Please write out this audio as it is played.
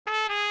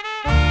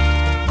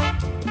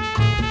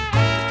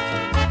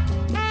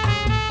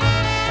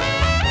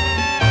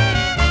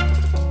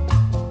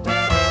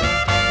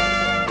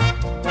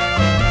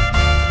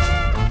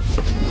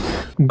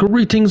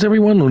Greetings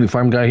everyone, Looney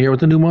Farm Guy here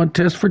with a new mod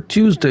test for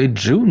Tuesday,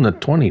 June the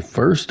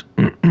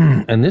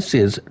 21st. And this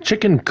is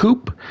Chicken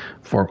Coop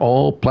for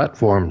all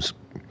platforms.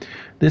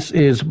 This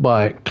is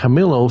by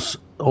Camilos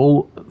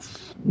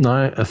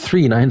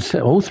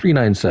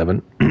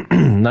 0397,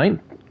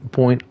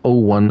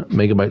 9.01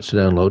 megabytes to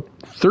download,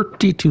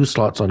 32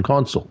 slots on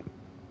console.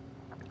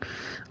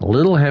 A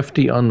little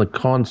hefty on the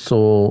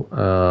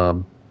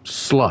console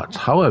slots.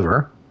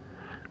 However,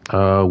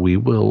 we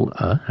will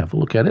have a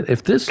look at it.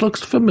 If this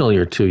looks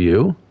familiar to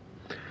you,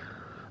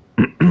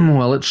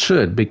 well, it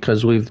should,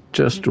 because we've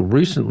just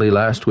recently,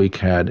 last week,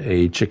 had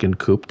a chicken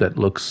coop that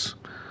looks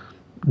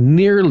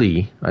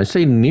nearly, I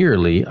say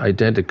nearly,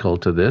 identical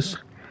to this.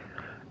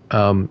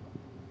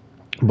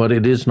 But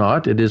it is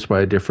not. It is by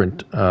a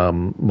different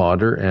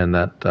modder, and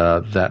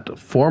that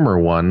former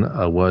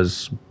one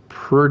was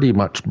pretty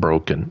much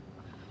broken.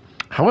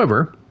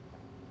 However,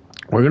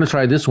 we're going to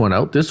try this one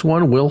out. This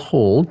one will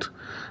hold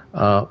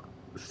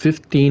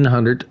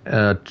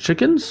 1,500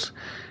 chickens,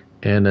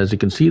 and as you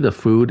can see, the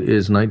food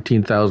is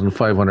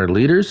 19,500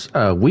 liters.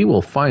 We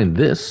will find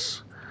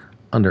this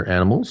under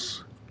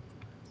animals,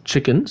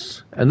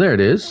 chickens, and there it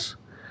is.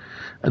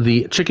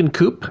 The chicken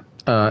coop,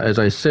 as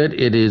I said,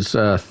 it is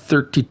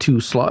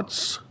 32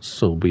 slots,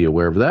 so be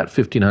aware of that.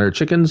 1,500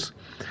 chickens.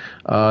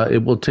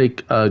 It will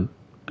take,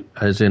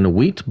 as in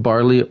wheat,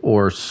 barley,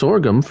 or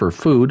sorghum for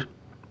food,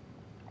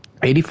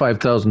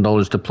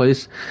 $85,000 to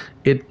place.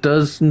 It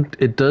has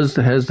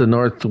the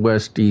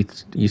northwest,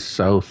 east,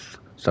 south,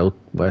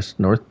 southwest,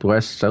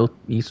 northwest, south,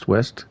 east,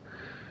 west.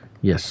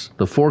 Yes,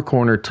 the four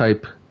corner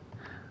type.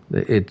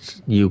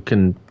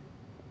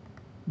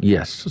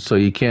 Yes, so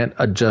you can't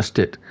adjust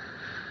it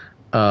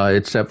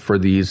except for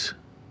these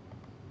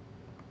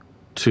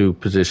two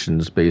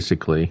positions,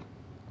 basically.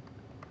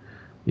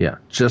 Yeah,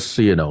 just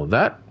so you know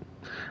that.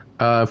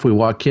 If we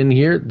walk in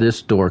here,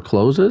 this door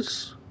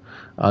closes.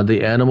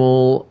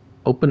 The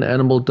open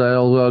animal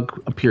dialog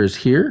appears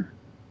here.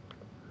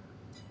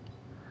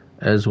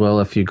 As well,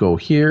 if you go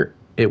here,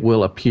 it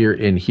will appear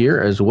in here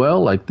as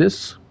well, like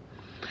this.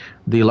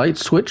 The light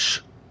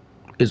switch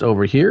is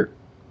over here.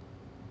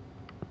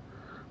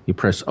 You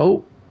press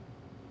O.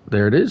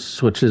 There it is.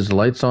 Switches the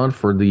lights on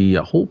for the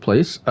whole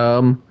place.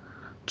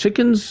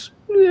 Chickens,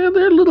 yeah,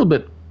 they're a little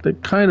bit, they're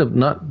kind of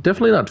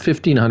definitely not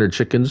 1,500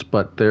 chickens,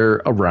 but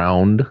they're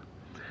around.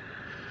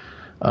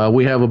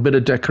 We have a bit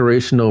of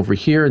decoration over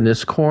here in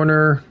this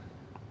corner.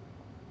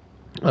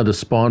 The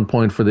spawn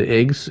point for the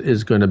eggs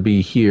is going to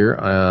be here.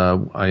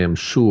 I am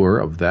sure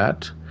of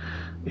that.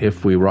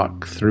 If we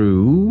rock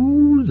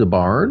through the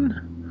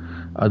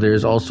barn,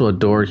 there's also a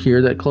door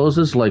here that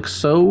closes like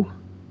so.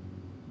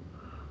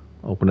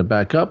 Open it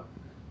back up.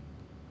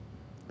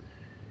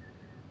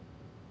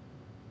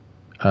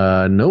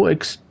 No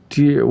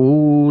exterior.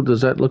 Ooh,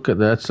 does that look at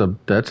that's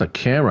a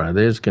camera?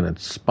 There's gonna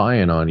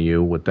spying on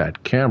you with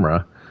that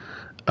camera.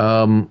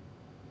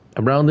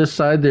 Around this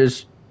side,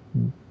 there's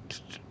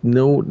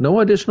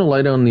no additional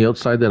light on the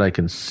outside that I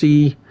can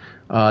see.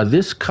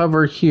 This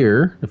cover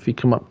here, if you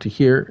come up to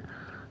here,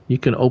 you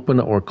can open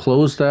or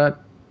close that.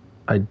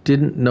 I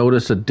didn't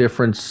notice a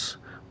difference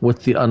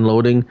with the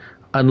unloading.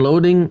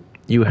 Unloading,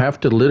 you have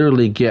to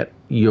literally get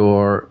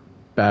your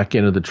back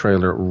end of the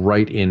trailer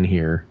right in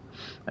here.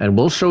 And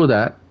we'll show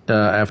that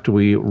after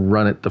we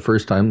run it the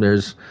first time.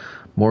 There's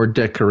more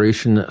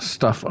decoration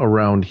stuff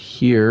around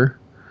here.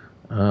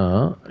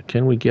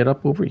 Can we get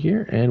up over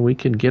here? And we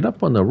can get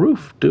up on the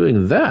roof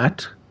doing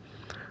that.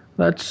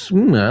 That's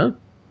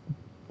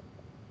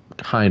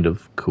kind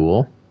of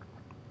cool.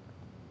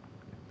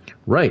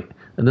 Right.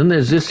 And then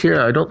there's this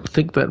here. I don't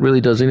think that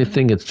really does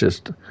anything. It's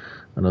just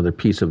another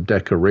piece of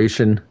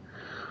decoration.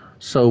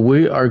 So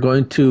we are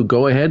going to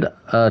go ahead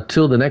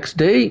till the next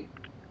day,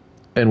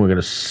 and we're going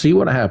to see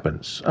what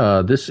happens.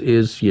 This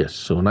is, yes,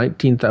 so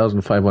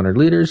 19,500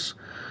 liters.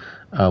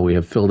 We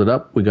have filled it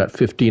up. We got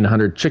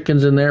 1,500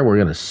 chickens in there. We're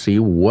going to see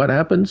what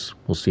happens.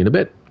 We'll see in a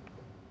bit.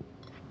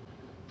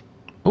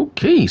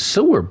 Okay,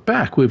 so we're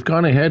back. We've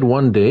gone ahead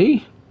one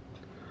day,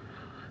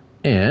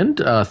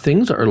 and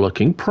things are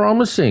looking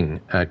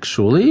promising.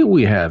 Actually,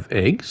 we have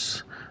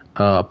eggs.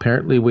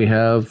 Apparently, we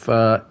have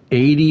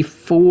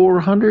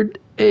 8,400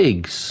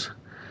 eggs,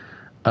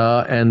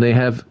 and they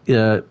have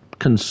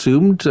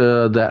consumed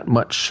that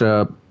much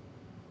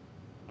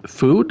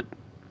food.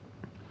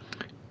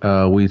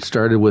 We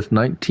started with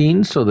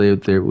 19, so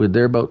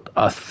they're about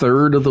a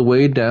third of the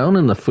way down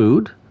in the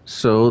food.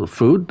 So the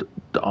food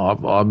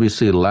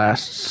obviously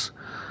lasts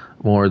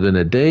more than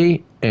a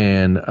day,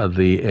 and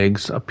the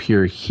eggs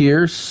appear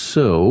here.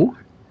 So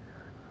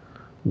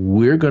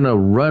we're going to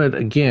run it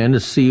again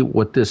to see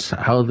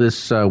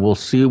we'll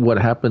see what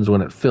happens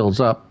when it fills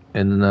up,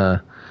 and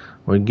we're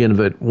going to give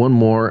it one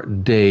more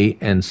day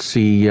and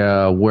see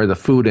where the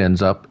food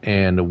ends up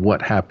and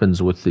what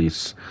happens with the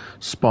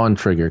spawn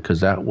trigger,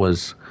 because that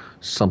was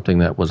something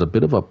that was a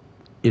bit of a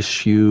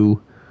issue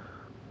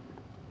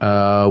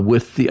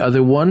with the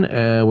other one.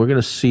 We're going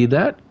to see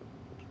that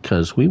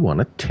because we want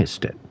to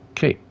test it.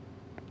 Okay,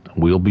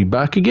 we'll be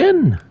back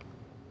again.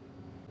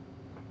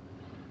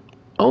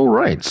 All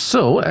right,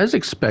 so as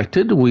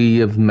expected, we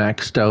have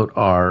maxed out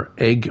our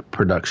egg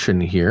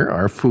production here.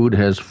 Our food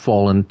has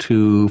fallen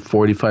to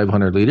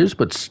 4,500 liters,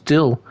 but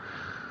still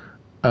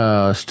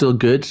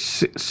good.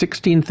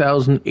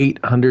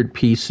 16,800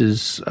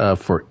 pieces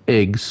for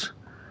eggs.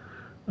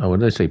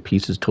 What did I say?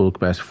 Pieces, total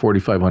capacity,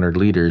 4,500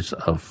 liters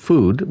of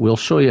food. We'll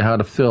show you how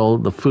to fill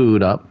the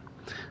food up.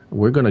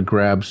 We're going to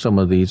grab some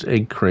of these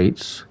egg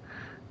crates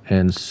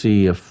and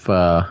see if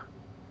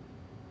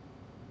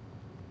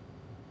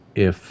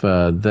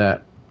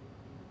that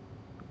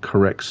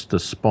corrects the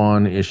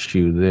spawn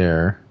issue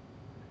there.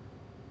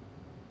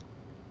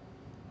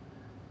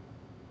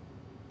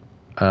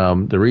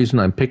 The reason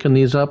I'm picking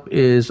these up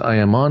is I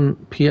am on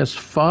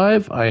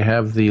PS5. I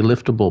have the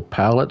liftable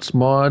pallets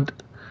mod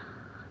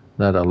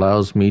that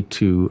allows me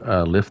to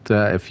lift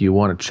that. If you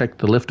want to check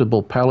the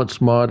liftable pallets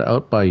mod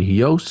out by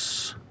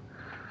Yos,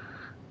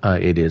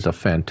 it is a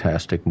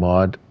fantastic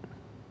mod.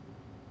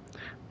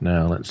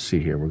 Now let's see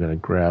here. We're going to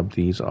grab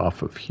these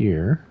off of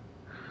here.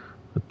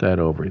 Put that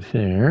over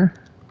there.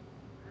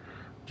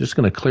 Just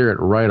going to clear it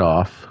right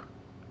off.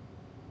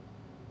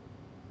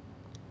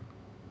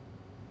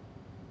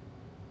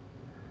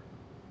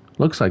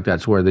 Looks like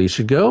that's where they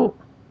should go.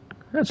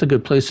 That's a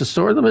good place to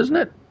store them, isn't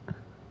it?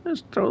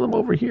 Let's throw them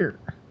over here.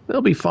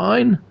 They'll be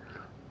fine.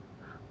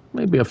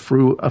 Maybe a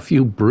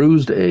few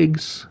bruised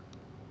eggs.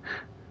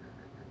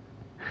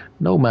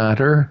 No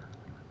matter.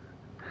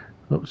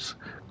 Oops.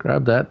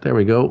 Grab that. There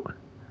we go.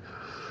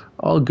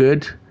 All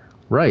good.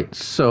 Right,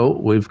 so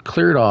we've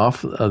cleared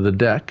off the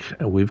deck.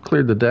 We've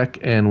cleared the deck,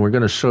 and we're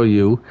going to show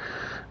you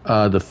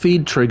the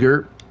feed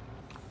trigger.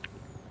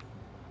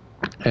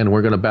 And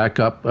we're going to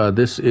back up.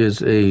 This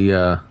is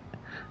a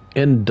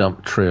end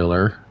dump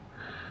trailer.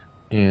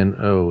 And,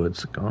 oh,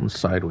 it's gone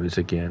sideways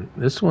again.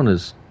 This one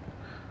is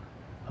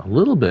a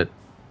little bit,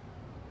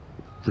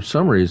 for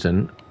some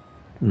reason,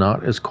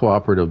 not as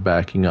cooperative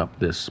backing up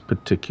this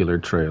particular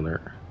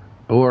trailer.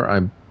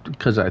 Or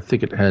because I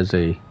think it has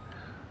a...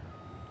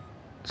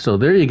 So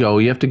there you go.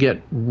 You have to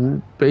get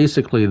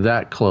basically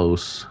that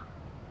close,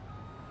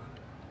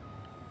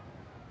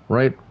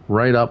 right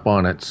up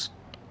on its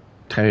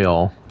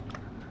tail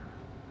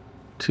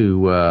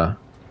to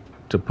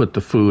put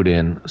the food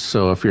in.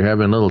 So if you're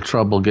having a little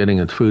trouble getting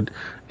the food,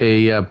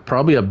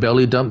 probably a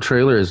belly dump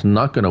trailer is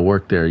not going to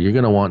work there. You're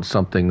going to want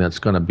something that's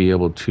going to be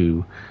able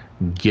to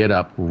get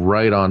up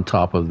right on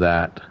top of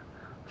that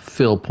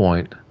fill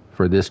point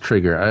for this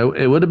trigger.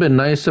 It would have been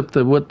nice if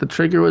the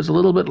trigger was a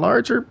little bit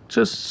larger,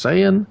 just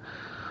saying.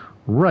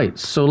 Right,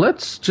 so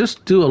let's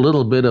just do a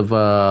little bit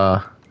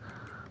of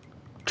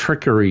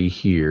trickery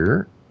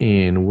here,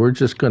 and we're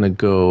just going to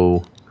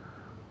go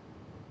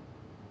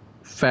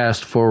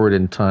fast forward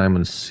in time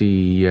and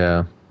see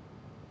if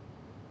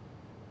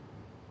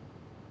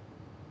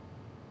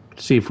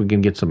we can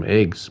get some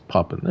eggs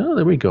popping. Oh,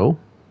 there we go.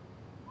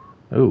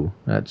 Oh,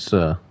 that's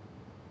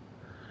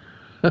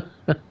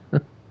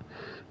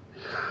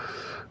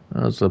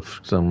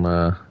some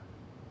oh,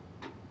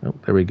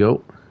 there we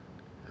go.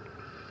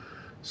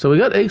 So we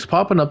got eggs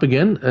popping up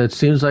again. It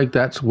seems like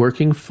that's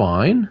working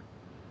fine.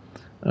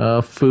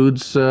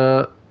 Food's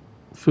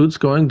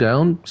going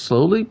down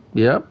slowly.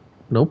 Yep,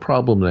 no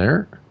problem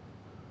there.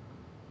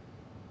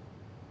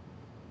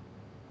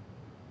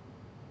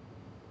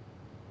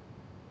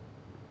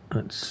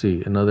 Let's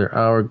see, another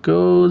hour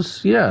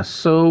goes. Yeah,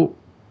 so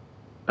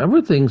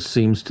everything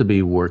seems to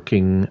be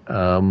working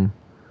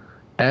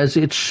as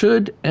it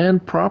should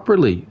and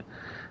properly.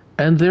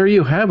 And there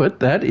you have it.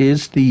 That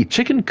is the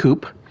Chicken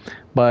Coop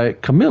by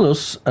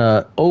Camillus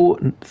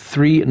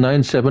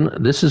 0397.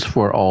 This is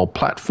for all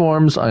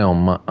platforms. I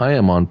am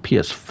on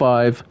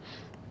PS5.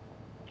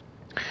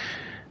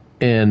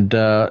 And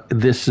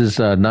this is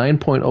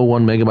 9.01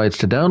 megabytes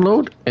to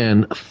download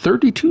and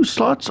 32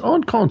 slots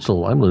on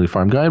console. I'm Lily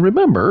Farm Guy.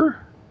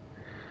 Remember,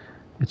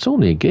 it's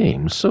only a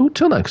game. So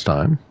till next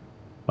time,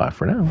 bye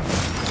for now.